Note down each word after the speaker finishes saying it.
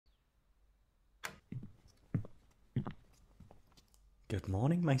Good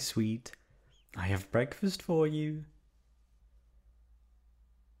morning, my sweet. I have breakfast for you.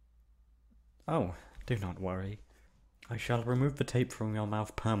 Oh, do not worry. I shall remove the tape from your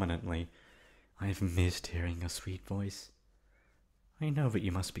mouth permanently. I have missed hearing your sweet voice. I know that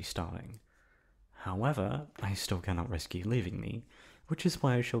you must be starving. However, I still cannot risk you leaving me, which is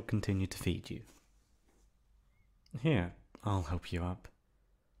why I shall continue to feed you. Here, I'll help you up.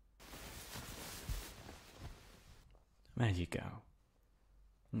 There you go.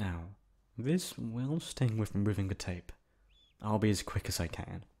 Now, this will sting with removing the tape. I'll be as quick as I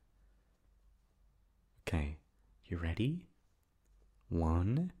can. Okay, you ready?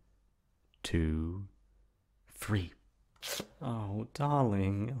 1, 2, 3. Oh,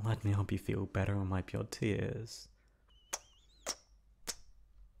 darling, let me help you feel better and wipe your tears.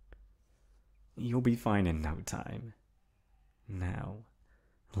 You'll be fine in no time. Now,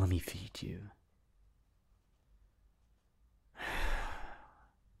 let me feed you.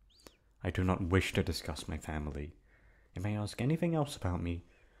 I do not wish to discuss my family. You may ask anything else about me.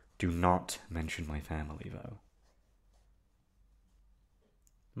 Do not mention my family, though.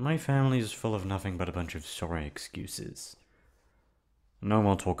 My family is full of nothing but a bunch of sorry excuses. No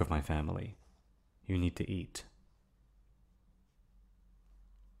more talk of my family. You need to eat.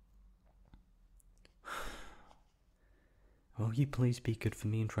 Will you please be good for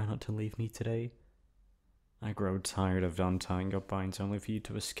me and try not to leave me today? I grow tired of untying your binds only for you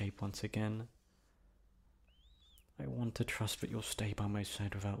to escape once again. I want to trust that you'll stay by my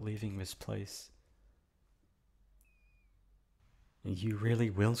side without leaving this place. You really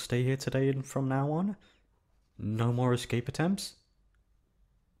will stay here today and from now on? No more escape attempts?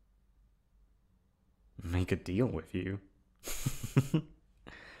 Make a deal with you?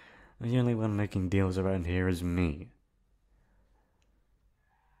 The only one making deals around here is me.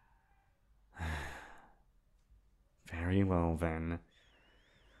 Very well then.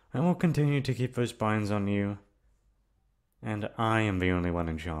 I will continue to keep those binds on you. And I am the only one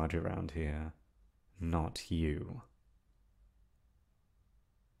in charge around here, not you.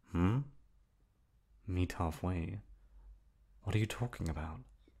 Meet halfway? What are you talking about?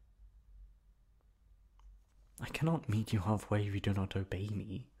 I cannot meet you halfway if you do not obey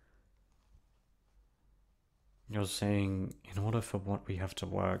me. You're saying, in order for what we have to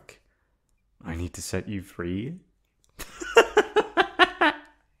work, I need to set you free?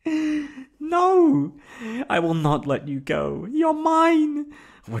 No! I will not let you go. You're mine!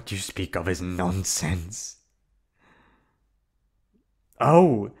 What you speak of is nonsense.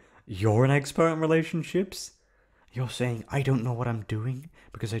 Oh, you're an expert in relationships? You're saying I don't know what I'm doing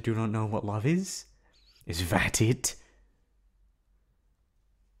because I do not know what love is? Is that it?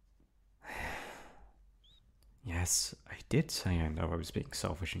 Yes, I did say I know I was being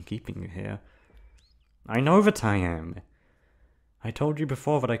selfish in keeping you here. I know that I am. I told you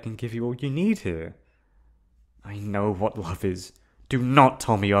before that I can give you all you need here. I know what love is. Do not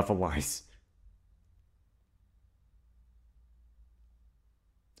tell me otherwise.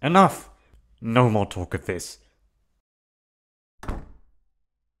 Enough! No more talk of this.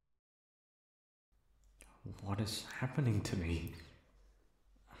 What is happening to me?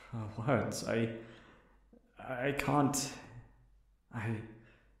 Words, I can't...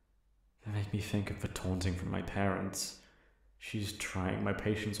 They make me think of the taunting from my parents. She's trying my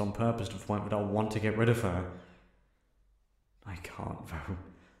patience on purpose to the point that I'll want to get rid of her. I can't, though.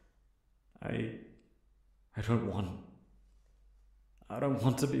 I don't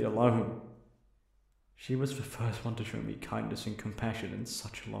want to be alone. She was the first one to show me kindness and compassion in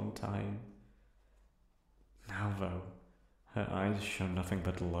such a long time. Now, though, her eyes show nothing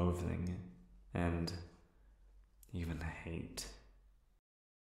but loathing and even hate.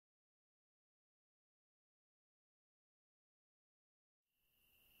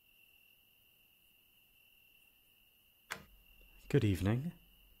 Good evening.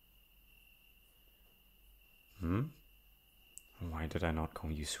 Why did I not call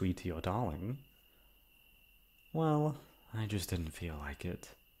you sweetie or darling? Well, I just didn't feel like it.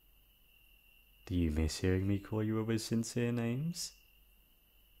 Do you miss hearing me call you with sincere names?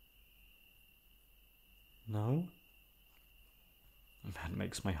 No? That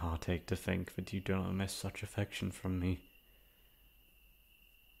makes my heart ache to think that you do not miss such affection from me.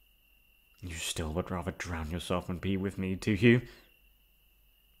 You still would rather drown yourself than be with me, do you?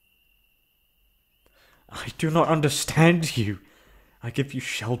 I do not understand you. I give you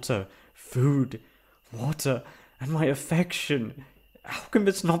shelter, food, water, and my affection. How can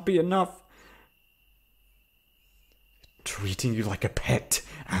this not be enough? Treating you like a pet,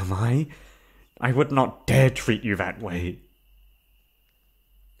 am I? I would not dare treat you that way.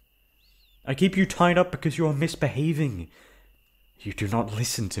 I keep you tied up because you are misbehaving. You do not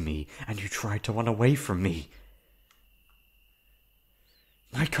listen to me, and you try to run away from me.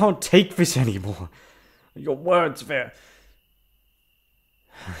 I can't take this anymore. Your words, they're...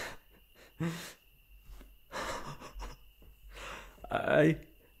 I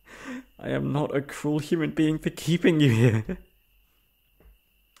am not a cruel human being for keeping you here.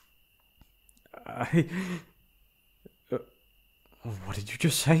 What did you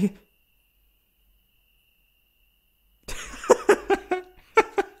just say?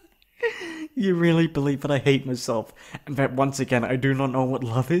 You really believe that I hate myself, and that once again I do not know what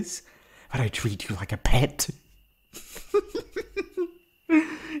love is? That I treat you like a pet?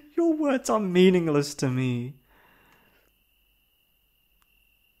 Your words are meaningless to me.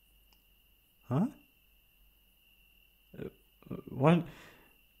 Huh? What?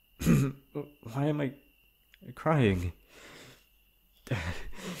 Why am I crying?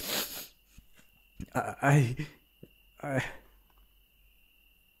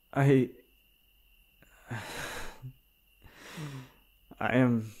 I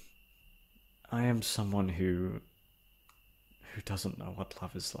am someone who doesn't know what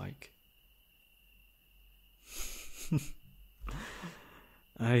love is like.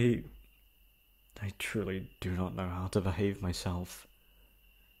 I truly do not know how to behave myself.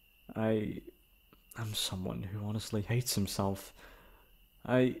 I am someone who honestly hates himself.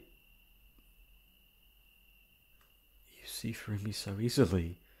 You see through me so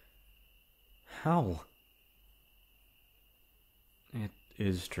easily. How? It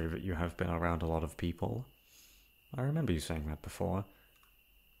is true that you have been around a lot of people. I remember you saying that before.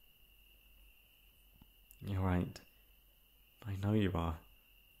 You're right. I know you are.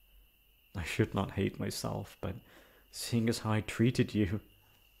 I should not hate myself, but seeing as how I treated you,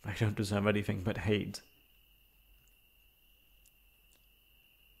 I don't deserve anything but hate.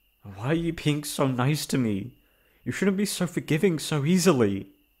 Why are you being so nice to me? You shouldn't be so forgiving so easily.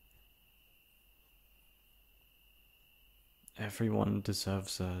 Everyone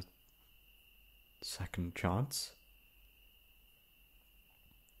deserves a second chance.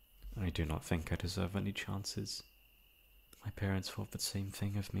 I do not think I deserve any chances. My parents thought the same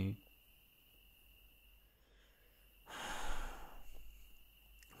thing of me.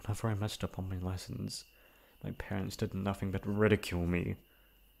 Whenever I messed up on my lessons, my parents did nothing but ridicule me.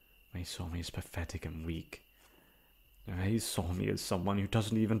 They saw me as pathetic and weak. They saw me as someone who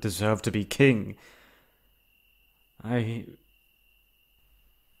doesn't even deserve to be king. I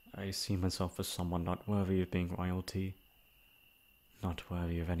see myself as someone not worthy of being royalty. Not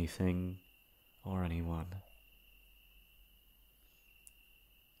worthy of anything or anyone.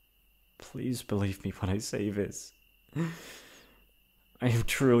 Please believe me when I say this. I am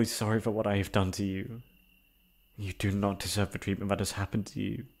truly sorry for what I have done to you. You do not deserve the treatment that has happened to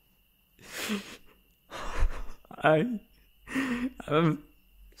you. I am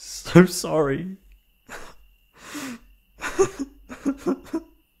so sorry.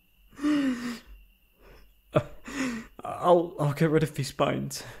 I'll get rid of these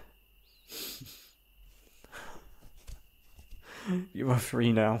binds. You are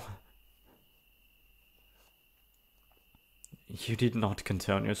free now. You did not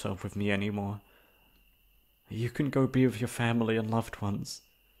concern yourself with me anymore. You can go be with your family and loved ones.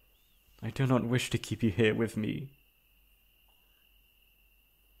 I do not wish to keep you here with me.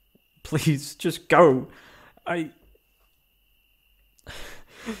 Please, just go.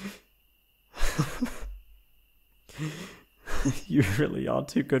 You really are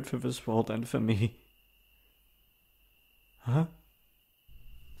too good for this world and for me. Huh?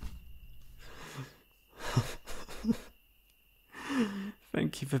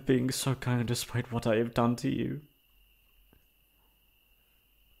 Thank you for being so kind despite what I have done to you.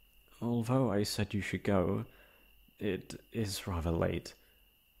 Although I said you should go, it is rather late.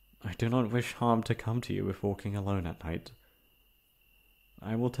 I do not wish harm to come to you if walking alone at night.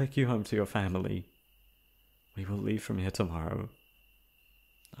 I will take you home to your family. We will leave from here tomorrow.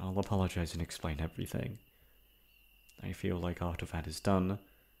 I'll apologize and explain everything. I feel like after that is done,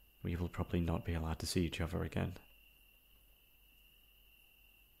 we will probably not be allowed to see each other again.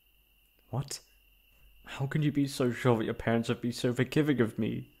 What? How can you be so sure that your parents would be so forgiving of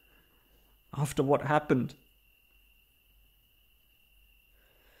me? After what happened?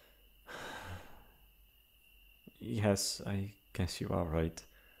 Yes, I guess you are right.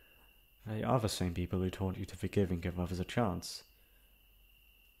 They are the same people who taught you to forgive and give others a chance.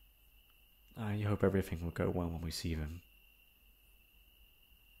 I hope everything will go well when we see them.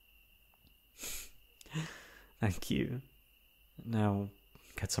 Thank you. Now,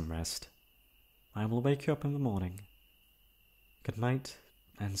 get some rest. I will wake you up in the morning. Good night,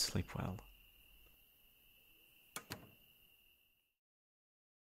 and sleep well.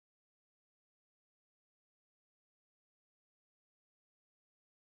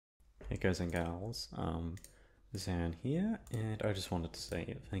 guys and gals, Zan here, and I just wanted to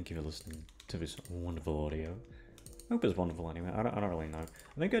say thank you for listening to this wonderful audio. I hope it's wonderful anyway. I don't really know.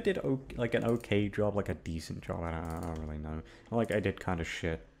 I think I did like an okay job, like a decent job. I don't really know. Like I did kind of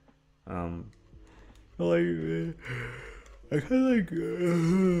shit. Like I kind of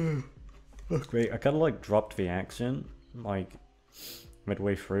like great. I kind of like dropped the accent like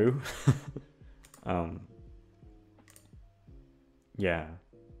midway through. Yeah,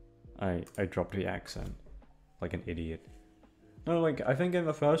 I dropped the accent like an idiot. No, like I think in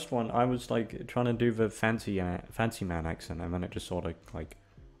the first one I was like trying to do the fancy man accent, and then it just sort of like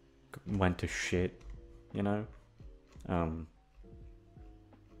went to shit, you know.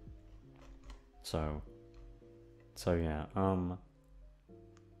 So yeah.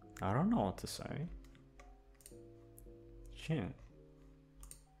 I don't know what to say. Shit.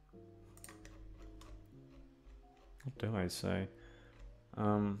 What do I say?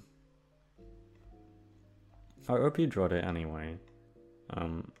 I hope you enjoyed it anyway.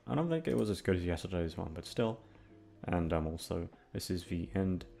 I don't think it was as good as yesterday's one, but still. And also, this is the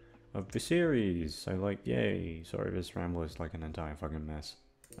end of the series, so like, yay. Sorry, this ramble is like an entire fucking mess.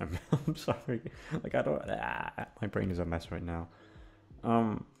 I'm sorry. Like, I don't. My brain is a mess right now.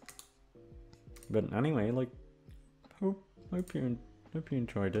 But anyway, like, hope you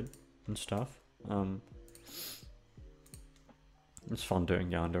enjoyed it and stuff. It's fun doing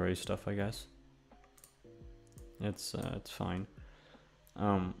Yandere stuff, I guess. It's fine.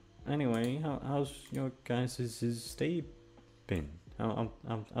 Anyway, how's your guys' day been?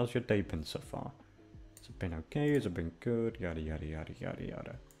 How's your day been so far? Has it been okay? Has it been good? Yada yada yada yada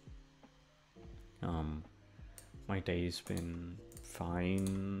yada. My day's been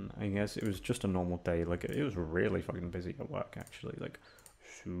fine, I guess. It was just a normal day. Like, it was really fucking busy at work, actually. Like,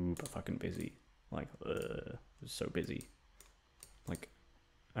 super fucking busy. Like, it was so busy. Like,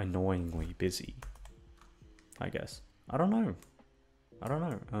 annoyingly busy, I guess. I don't know.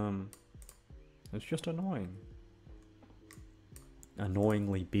 It's just annoying.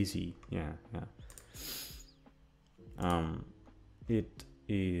 Annoyingly busy. Yeah. It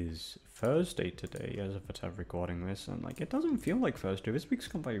is Thursday today as of the time recording this, and like, it doesn't feel like Thursday. This week's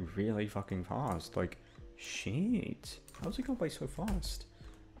gone by really fucking fast. Like, shit. How's it gone by so fast?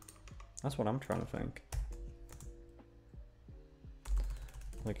 That's what I'm trying to think.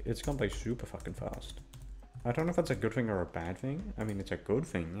 Like, it's gone by super fucking fast. I don't know if that's a good thing or a bad thing. I mean, it's a good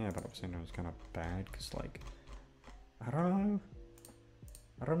thing, yeah, but I'm saying it was kind of bad, because, like, I don't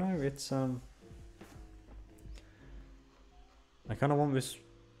know, it's, I kind of want this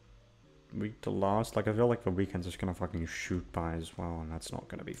week to last. Like, I feel like the weekend's just gonna fucking shoot by as well, and that's not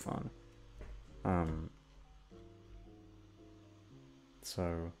gonna be fun.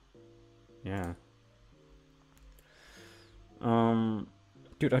 So, yeah.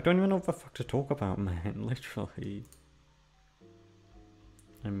 Dude, I don't even know what the fuck to talk about, man. Literally.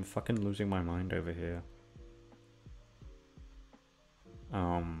 I'm fucking losing my mind over here.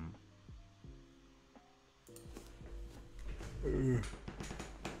 I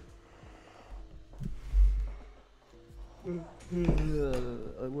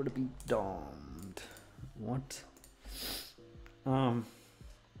would be damned. What? I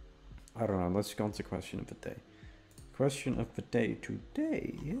don't know. Let's go on to question of the day. Question of the day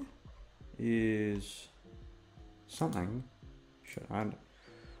today is something. Shit, I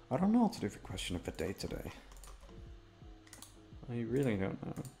don't know what to do for question of the day today. I really don't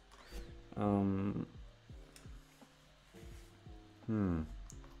know.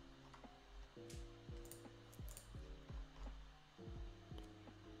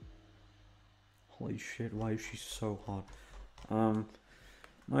 Holy shit, why is she so hot?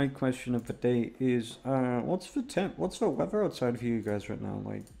 My question of the day is, what's the weather outside for you guys right now?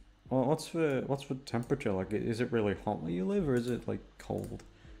 Like, what's the temperature like? Is it really hot where you live, or is it like cold?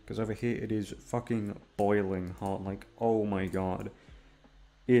 Because over here it is fucking boiling hot. Like, oh my god,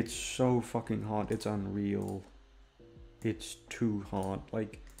 it's so fucking hot. It's unreal. It's too hot.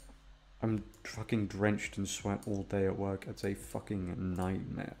 Like, I'm fucking drenched in sweat all day at work. It's a fucking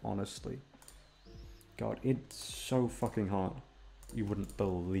nightmare, honestly. God, it's so fucking hot. You wouldn't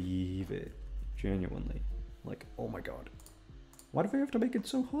believe it. Genuinely. Like, oh my god. Why do they have to make it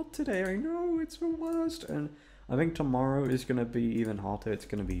so hot today? I know, it's the worst. And I think tomorrow is going to be even hotter. It's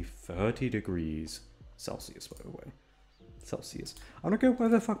going to be 30 degrees Celsius, by the way. Celsius. I don't get why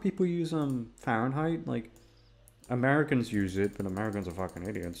the fuck people use Fahrenheit. Like, Americans use it, but Americans are fucking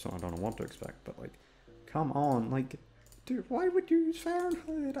idiots, so I don't know what to expect. But like, come on. Like, dude, why would you use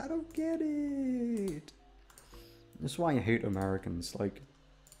Fahrenheit? I don't get it. That's why I hate Americans. Like,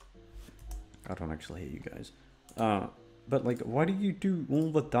 I don't actually hate you guys. But like, why do you do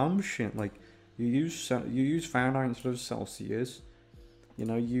all the dumb shit? Like, you use Fahrenheit instead of Celsius. You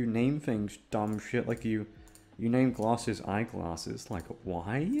know, you name things dumb shit. Like you name glasses eyeglasses. Like,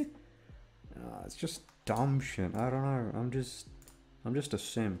 why? It's just dumb shit. I don't know. I'm just a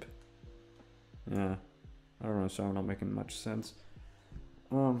simp. Yeah. I don't know. So I'm not making much sense.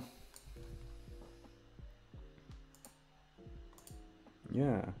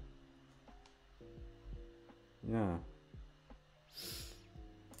 Yeah. Yeah.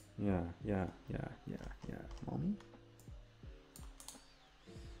 Mommy?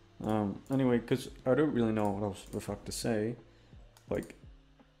 Anyway, because I don't really know what else the fuck to say. Like,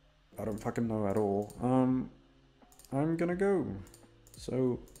 I don't fucking know at all. I'm gonna go.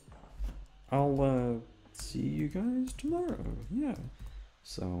 So, I'll, see you guys tomorrow. Yeah.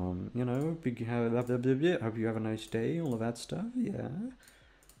 So, you know, hope you have a nice day, all of that stuff, yeah.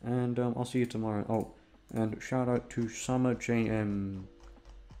 And, I'll see you tomorrow. Oh, and shout out to Summer JM...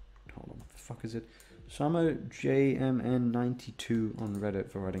 Hold on, what the fuck is it? Summer JMN92 on Reddit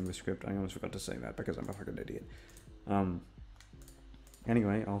for writing the script. I almost forgot to say that because I'm a fucking idiot.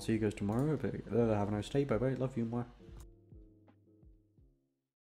 Anyway, I'll see you guys tomorrow. Have a nice day. Bye-bye. Love you more.